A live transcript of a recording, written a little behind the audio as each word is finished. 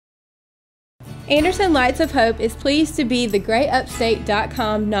Anderson Lights of Hope is pleased to be the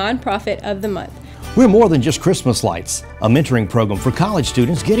GreatUpstate.com nonprofit of the month. We're more than just Christmas lights, a mentoring program for college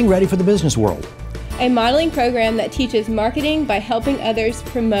students getting ready for the business world. A modeling program that teaches marketing by helping others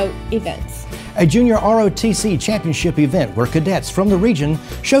promote events. A junior ROTC championship event where cadets from the region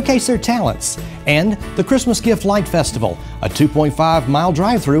showcase their talents. And the Christmas Gift Light Festival, a 2.5-mile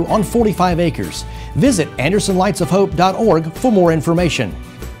drive-through on 45 acres. Visit AndersonLightsOfHope.org for more information.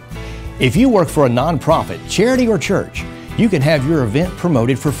 If you work for a nonprofit, charity, or church, you can have your event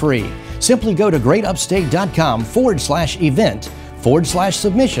promoted for free. Simply go to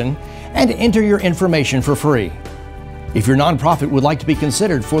GreatUpstate.com/event/submission and enter your information for free. If your nonprofit would like to be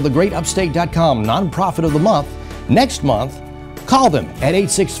considered for the GreatUpstate.com Nonprofit of the Month next month, call them at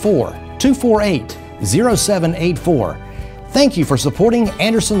 864-248-0784. Thank you for supporting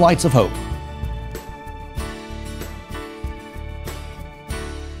Anderson Lights of Hope.